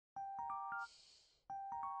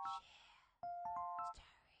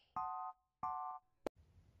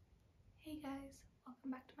Hey guys, welcome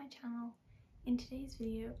back to my channel. In today's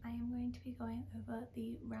video, I am going to be going over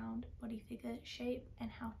the round body figure shape and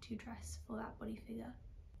how to dress for that body figure.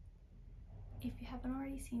 If you haven't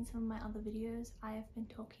already seen some of my other videos, I have been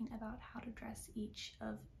talking about how to dress each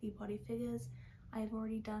of the body figures. I have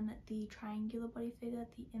already done the triangular body figure,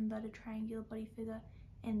 the inverted triangular body figure,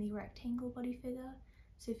 and the rectangle body figure.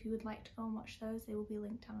 So if you would like to go and watch those, they will be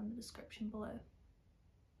linked down in the description below.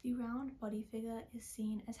 The round body figure is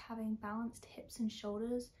seen as having balanced hips and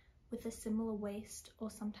shoulders with a similar waist or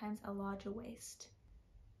sometimes a larger waist.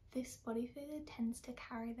 This body figure tends to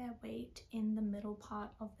carry their weight in the middle part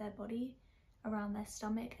of their body, around their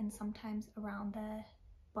stomach and sometimes around their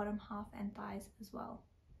bottom half and thighs as well.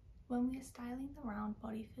 When we are styling the round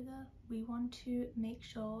body figure, we want to make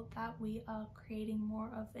sure that we are creating more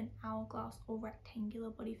of an hourglass or rectangular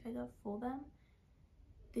body figure for them.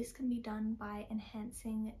 This can be done by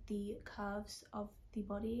enhancing the curves of the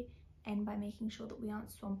body and by making sure that we aren't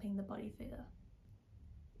swamping the body figure.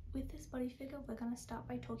 With this body figure, we're going to start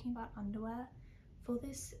by talking about underwear. For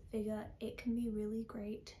this figure, it can be really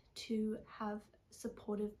great to have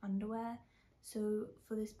supportive underwear. So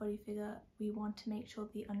for this body figure, we want to make sure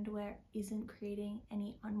the underwear isn't creating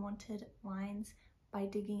any unwanted lines by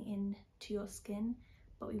digging into your skin,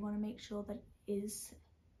 but we want to make sure that it is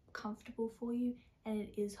comfortable for you and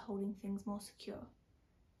it is holding things more secure.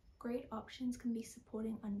 Great options can be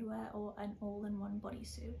supporting underwear or an all-in-one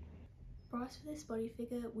bodysuit. Bras for this body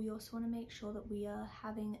figure, we also want to make sure that we are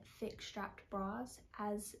having thick strapped bras,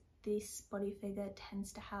 as this body figure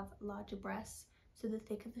tends to have larger breasts, so the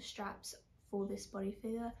thicker the straps for this body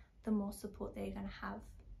figure, the more support they're going to have.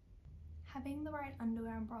 Having the right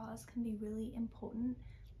underwear and bras can be really important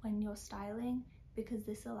when you're styling, because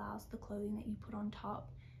this allows the clothing that you put on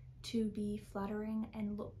top to be flattering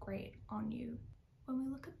and look great on you. When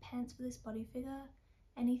we look at pants for this body figure,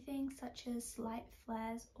 anything such as slight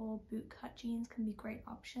flares or bootcut jeans can be great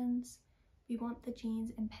options. We want the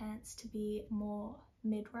jeans and pants to be more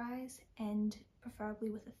mid-rise and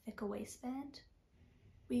preferably with a thicker waistband.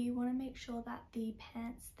 We want to make sure that the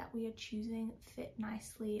pants that we are choosing fit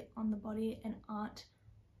nicely on the body and aren't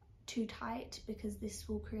too tight, because this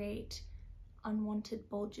will create unwanted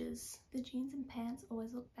bulges. The jeans and pants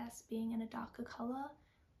always look best being in a darker color,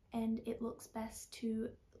 and it looks best to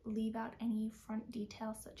leave out any front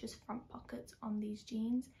details such as front pockets on these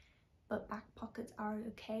jeans, but back pockets are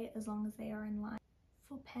okay as long as they are in line.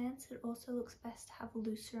 For pants, it also looks best to have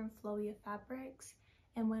looser and flowier fabrics,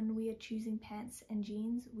 and when we are choosing pants and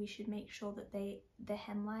jeans, we should make sure that the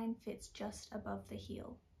hemline fits just above the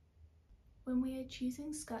heel. When we are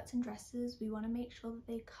choosing skirts and dresses, we want to make sure that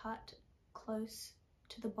they cut close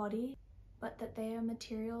to the body, but that they are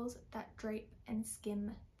materials that drape and skim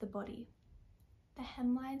the body. The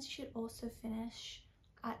hemlines should also finish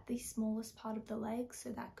at the smallest part of the leg,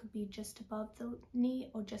 so that could be just above the knee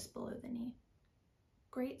or just below the knee.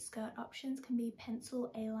 Great skirt options can be pencil,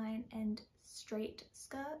 A-line and straight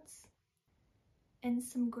skirts, and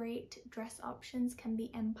some great dress options can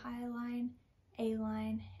be empire line,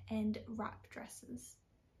 A-line and wrap dresses.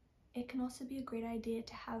 It can also be a great idea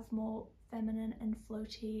to have more feminine and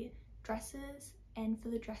floaty dresses, and for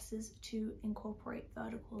the dresses to incorporate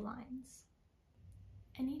vertical lines.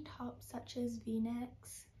 Any tops such as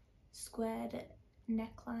V-necks, squared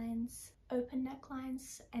necklines, open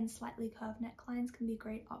necklines and slightly curved necklines can be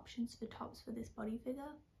great options for tops for this body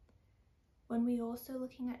figure. When we're also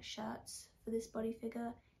looking at shirts for this body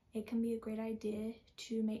figure, it can be a great idea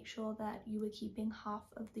to make sure that you are keeping half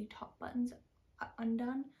of the top buttons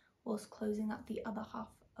undone whilst closing up the other half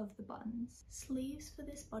of the buttons. Sleeves for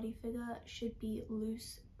this body figure should be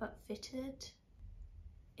loose but fitted.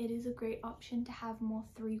 It is a great option to have more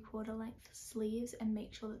 3/4 length sleeves and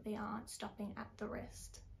make sure that they aren't stopping at the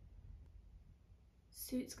wrist.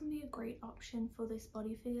 Suits can be a great option for this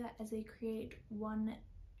body figure as they create one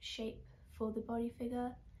shape for the body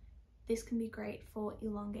figure. This can be great for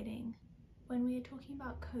elongating. When we are talking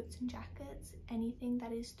about coats and jackets, anything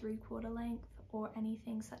that is 3/4 length or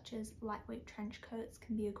anything such as lightweight trench coats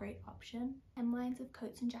can be a great option. Hemlines of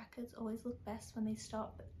coats and jackets always look best when they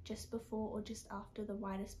stop just before or just after the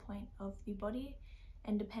widest point of the body,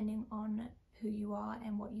 and depending on who you are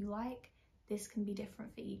and what you like, this can be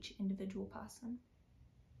different for each individual person.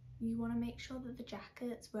 You want to make sure that the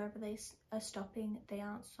jackets, wherever they are stopping, they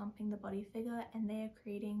aren't swamping the body figure and they are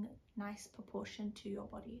creating nice proportion to your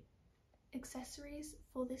body. Accessories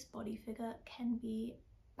for this body figure can be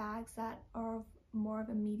bags that are of more of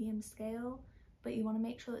a medium scale, but you want to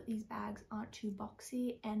make sure that these bags aren't too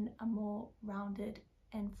boxy and are more rounded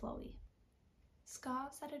and flowy.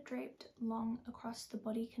 Scarves that are draped long across the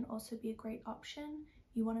body can also be a great option.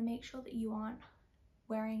 You want to make sure that you aren't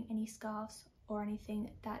wearing any scarves or anything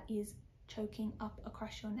that is choking up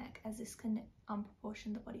across your neck, as this can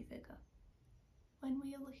unproportion the body figure. When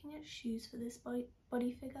we are looking at shoes for this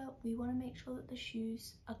body figure, we want to make sure that the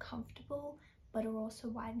shoes are comfortable but are also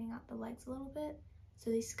widening out the legs a little bit. So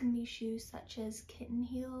these can be shoes such as kitten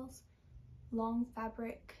heels, long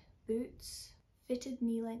fabric boots, fitted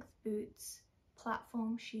knee-length boots,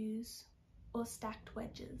 platform shoes, or stacked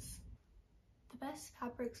wedges. The best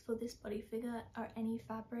fabrics for this body figure are any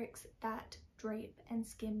fabrics that drape and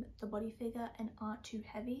skim the body figure and aren't too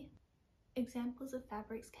heavy. Examples of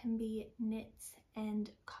fabrics can be knits and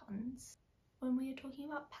cottons. When we are talking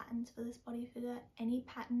about patterns for this body figure, any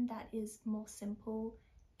pattern that is more simple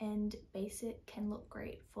and basic can look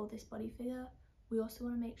great for this body figure. We also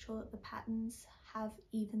want to make sure that the patterns have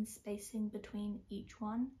even spacing between each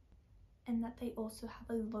one and that they also have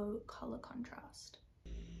a low color contrast.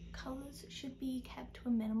 Colors should be kept to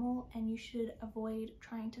a minimal, and you should avoid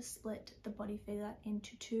trying to split the body figure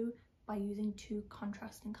into two by using two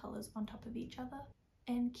contrasting colors on top of each other,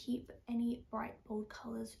 and keep any bright bold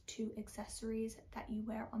colors to accessories that you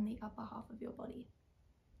wear on the upper half of your body.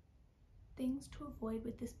 Things to avoid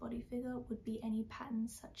with this body figure would be any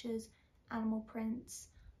patterns such as animal prints,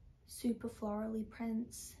 super florally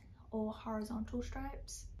prints, or horizontal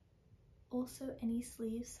stripes. Also any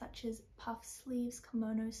sleeves such as puff sleeves,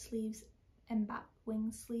 kimono sleeves, and bat wing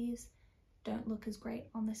sleeves don't look as great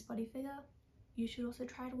on this body figure. You should also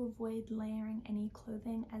try to avoid layering any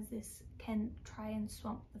clothing, as this can try and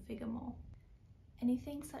swamp the figure more.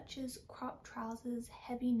 Anything such as crop trousers,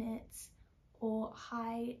 heavy knits, or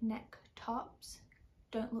high neck tops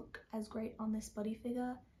don't look as great on this body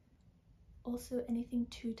figure. Also anything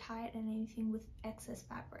too tight and anything with excess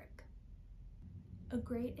fabric. A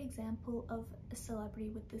great example of a celebrity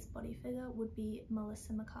with this body figure would be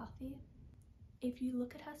Melissa McCarthy. If you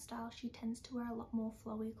look at her style, she tends to wear a lot more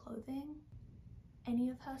flowy clothing. Any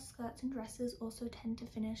of her skirts and dresses also tend to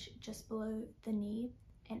finish just below the knee,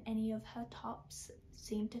 and any of her tops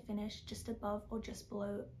seem to finish just above or just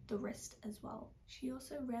below the wrist as well. She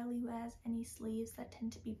also rarely wears any sleeves that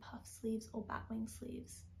tend to be puff sleeves or batwing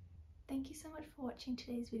sleeves. Thank you so much for watching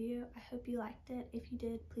today's video. I hope you liked it. If you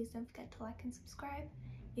did, please don't forget to like and subscribe.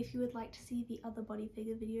 If you would like to see the other body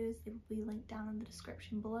figure videos, they will be linked down in the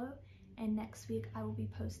description below. And next week I will be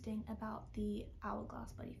posting about the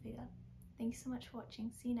hourglass body figure. Thank you so much for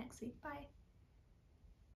watching. See you next week. Bye.